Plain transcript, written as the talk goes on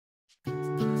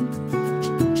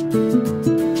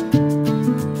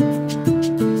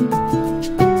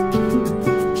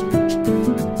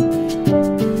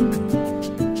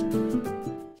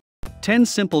10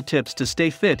 simple tips to stay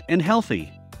fit and healthy.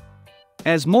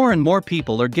 As more and more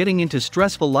people are getting into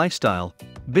stressful lifestyle,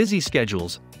 busy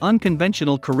schedules,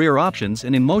 unconventional career options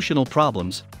and emotional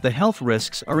problems, the health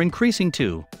risks are increasing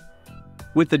too.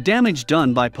 With the damage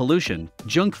done by pollution,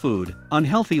 junk food,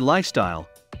 unhealthy lifestyle,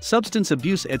 substance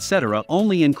abuse etc.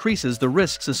 only increases the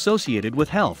risks associated with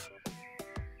health.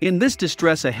 In this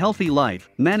distress, a healthy life,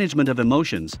 management of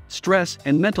emotions, stress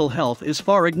and mental health is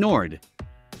far ignored.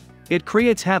 It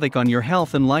creates havoc on your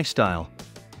health and lifestyle.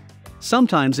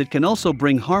 Sometimes it can also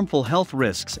bring harmful health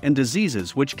risks and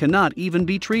diseases which cannot even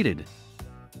be treated.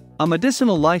 A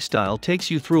medicinal lifestyle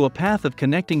takes you through a path of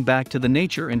connecting back to the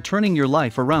nature and turning your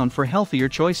life around for healthier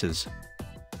choices.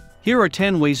 Here are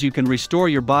 10 ways you can restore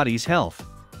your body's health.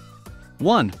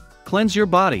 1. Cleanse your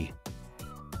body.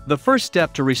 The first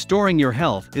step to restoring your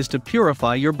health is to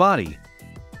purify your body.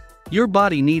 Your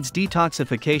body needs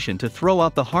detoxification to throw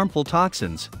out the harmful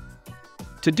toxins.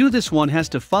 To do this, one has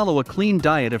to follow a clean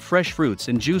diet of fresh fruits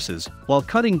and juices, while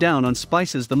cutting down on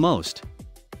spices the most.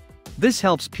 This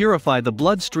helps purify the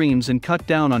blood streams and cut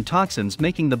down on toxins,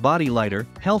 making the body lighter,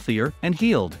 healthier, and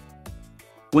healed.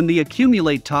 When the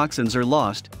accumulated toxins are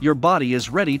lost, your body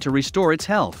is ready to restore its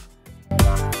health.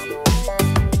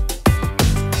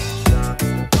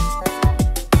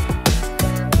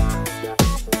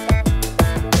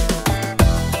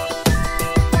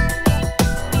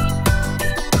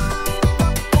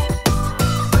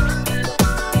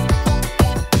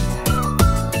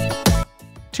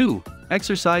 2.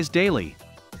 Exercise daily.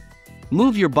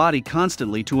 Move your body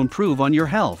constantly to improve on your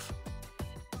health.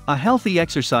 A healthy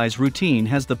exercise routine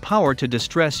has the power to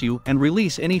distress you and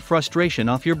release any frustration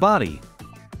off your body.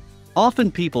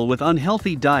 Often people with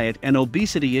unhealthy diet and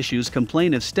obesity issues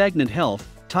complain of stagnant health,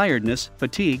 tiredness,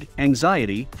 fatigue,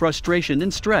 anxiety, frustration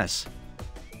and stress.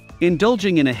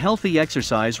 Indulging in a healthy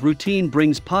exercise routine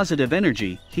brings positive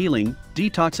energy, healing,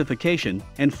 detoxification,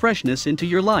 and freshness into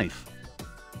your life.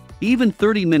 Even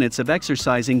 30 minutes of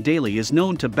exercising daily is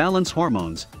known to balance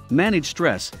hormones, manage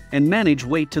stress, and manage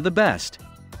weight to the best.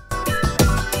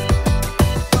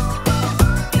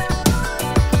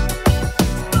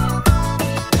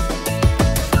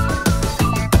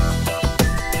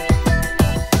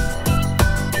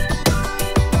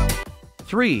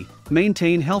 Three.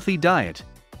 Maintain healthy diet.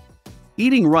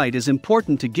 Eating right is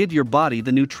important to give your body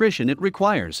the nutrition it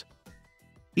requires.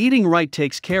 Eating right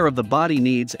takes care of the body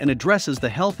needs and addresses the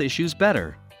health issues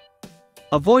better.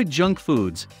 Avoid junk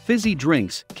foods, fizzy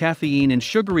drinks, caffeine and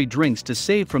sugary drinks to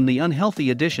save from the unhealthy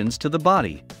additions to the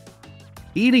body.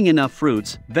 Eating enough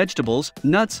fruits, vegetables,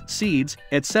 nuts, seeds,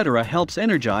 etc. helps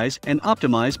energize and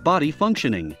optimize body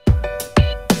functioning.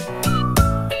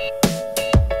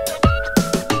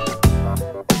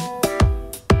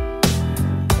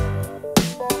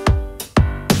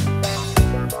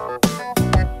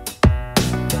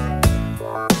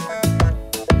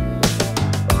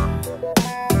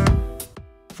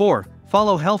 Four.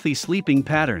 Follow healthy sleeping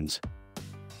patterns.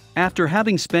 After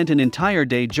having spent an entire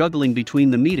day juggling between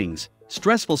the meetings,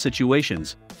 stressful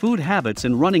situations, food habits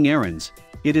and running errands,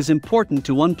 it is important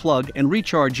to unplug and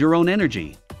recharge your own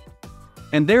energy.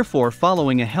 And therefore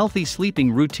following a healthy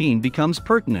sleeping routine becomes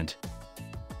pertinent.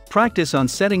 Practice on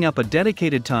setting up a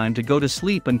dedicated time to go to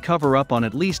sleep and cover up on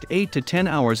at least 8 to 10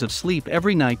 hours of sleep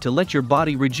every night to let your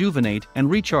body rejuvenate and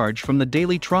recharge from the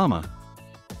daily trauma.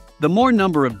 The more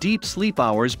number of deep sleep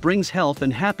hours brings health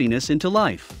and happiness into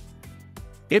life.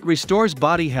 It restores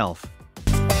body health.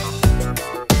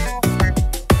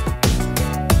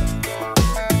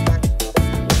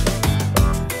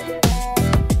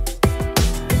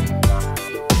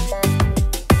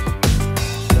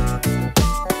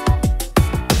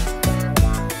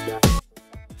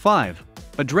 Five.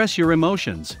 Address your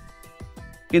emotions.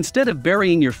 Instead of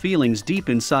burying your feelings deep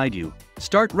inside you,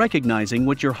 start recognizing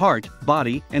what your heart,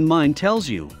 body, and mind tells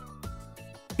you.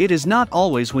 It is not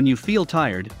always when you feel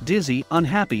tired, dizzy,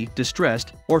 unhappy,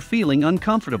 distressed, or feeling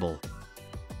uncomfortable.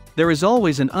 There is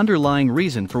always an underlying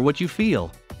reason for what you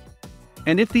feel.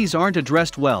 And if these aren't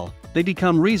addressed well, they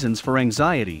become reasons for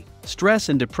anxiety, stress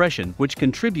and depression, which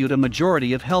contribute a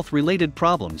majority of health-related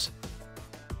problems.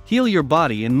 Heal your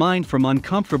body and mind from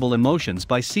uncomfortable emotions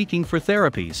by seeking for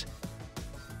therapies.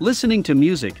 Listening to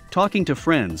music, talking to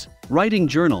friends, writing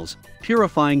journals,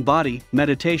 purifying body,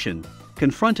 meditation,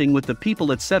 confronting with the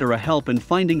people etc. help in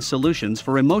finding solutions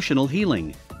for emotional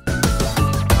healing.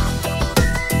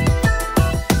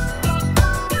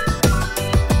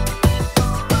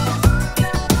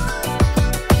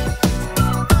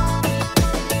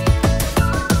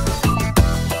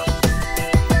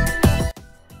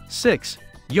 Six.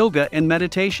 Yoga and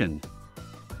meditation.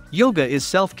 Yoga is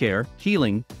self-care,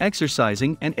 healing,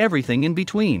 exercising, and everything in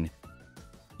between.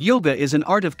 Yoga is an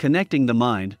art of connecting the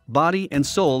mind, body, and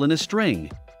soul in a string.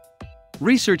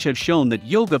 Research has shown that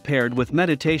yoga paired with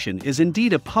meditation is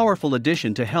indeed a powerful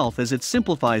addition to health as it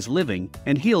simplifies living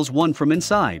and heals one from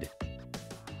inside.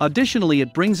 Additionally,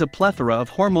 it brings a plethora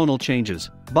of hormonal changes,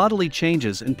 bodily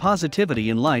changes, and positivity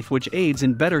in life, which aids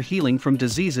in better healing from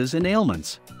diseases and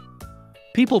ailments.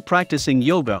 People practicing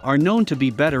yoga are known to be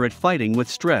better at fighting with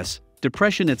stress,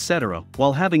 depression, etc.,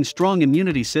 while having strong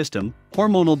immunity system,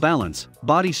 hormonal balance,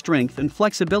 body strength, and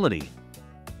flexibility.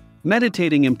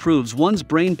 Meditating improves one's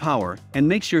brain power and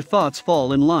makes your thoughts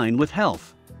fall in line with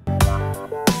health.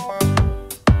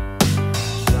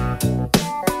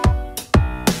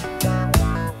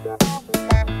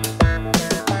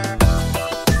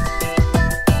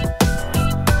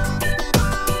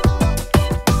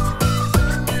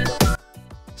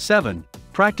 Seven.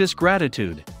 Practice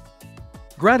gratitude.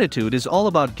 Gratitude is all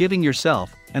about giving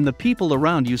yourself and the people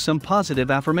around you some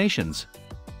positive affirmations.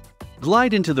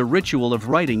 Glide into the ritual of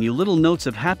writing you little notes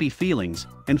of happy feelings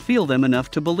and feel them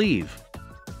enough to believe.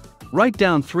 Write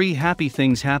down 3 happy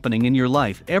things happening in your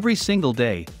life every single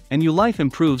day, and your life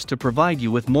improves to provide you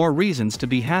with more reasons to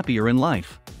be happier in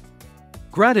life.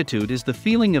 Gratitude is the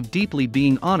feeling of deeply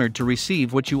being honored to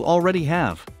receive what you already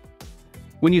have.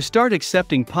 When you start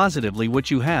accepting positively what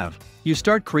you have, you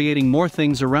start creating more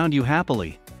things around you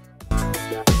happily.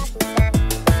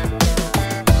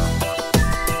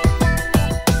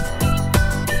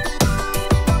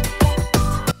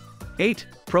 8.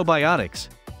 Probiotics.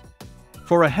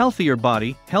 For a healthier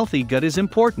body, healthy gut is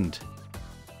important.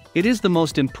 It is the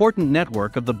most important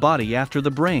network of the body after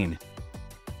the brain.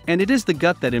 And it is the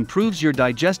gut that improves your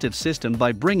digestive system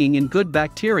by bringing in good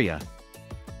bacteria.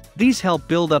 These help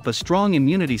build up a strong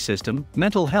immunity system,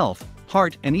 mental health,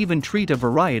 heart, and even treat a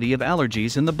variety of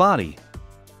allergies in the body.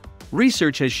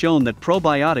 Research has shown that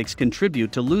probiotics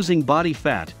contribute to losing body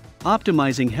fat,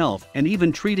 optimizing health, and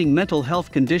even treating mental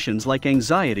health conditions like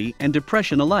anxiety and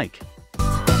depression alike.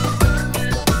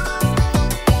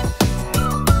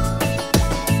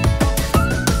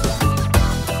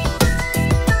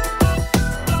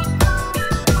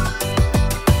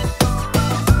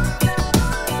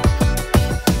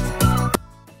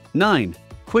 Nine.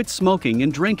 Quit smoking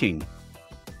and drinking.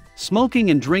 Smoking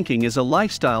and drinking is a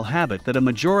lifestyle habit that a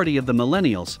majority of the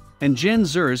millennials and Gen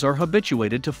Zers are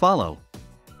habituated to follow.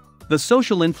 The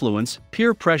social influence,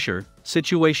 peer pressure,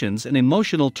 situations, and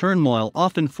emotional turmoil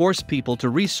often force people to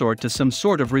resort to some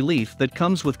sort of relief that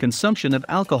comes with consumption of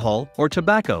alcohol or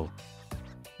tobacco.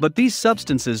 But these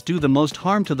substances do the most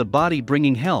harm to the body,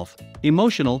 bringing health,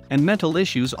 emotional, and mental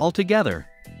issues altogether.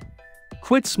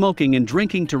 Quit smoking and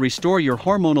drinking to restore your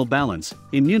hormonal balance,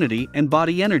 immunity, and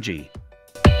body energy.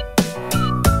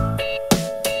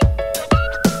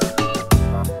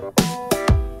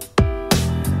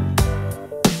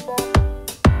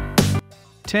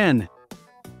 Ten.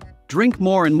 Drink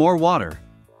more and more water.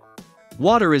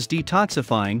 Water is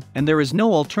detoxifying, and there is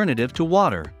no alternative to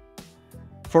water.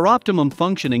 For optimum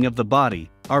functioning of the body,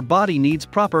 our body needs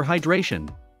proper hydration.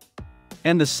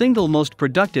 And the single most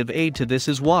productive aid to this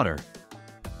is water.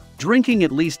 Drinking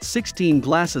at least 16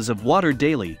 glasses of water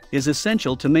daily is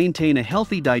essential to maintain a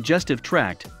healthy digestive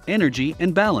tract, energy,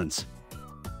 and balance.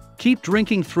 Keep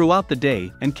drinking throughout the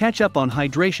day and catch up on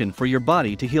hydration for your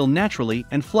body to heal naturally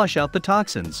and flush out the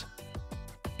toxins.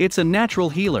 It's a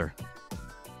natural healer.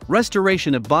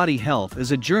 Restoration of body health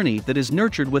is a journey that is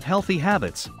nurtured with healthy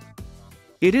habits.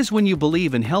 It is when you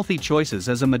believe in healthy choices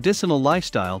as a medicinal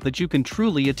lifestyle that you can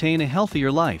truly attain a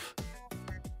healthier life.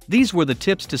 These were the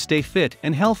tips to stay fit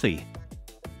and healthy.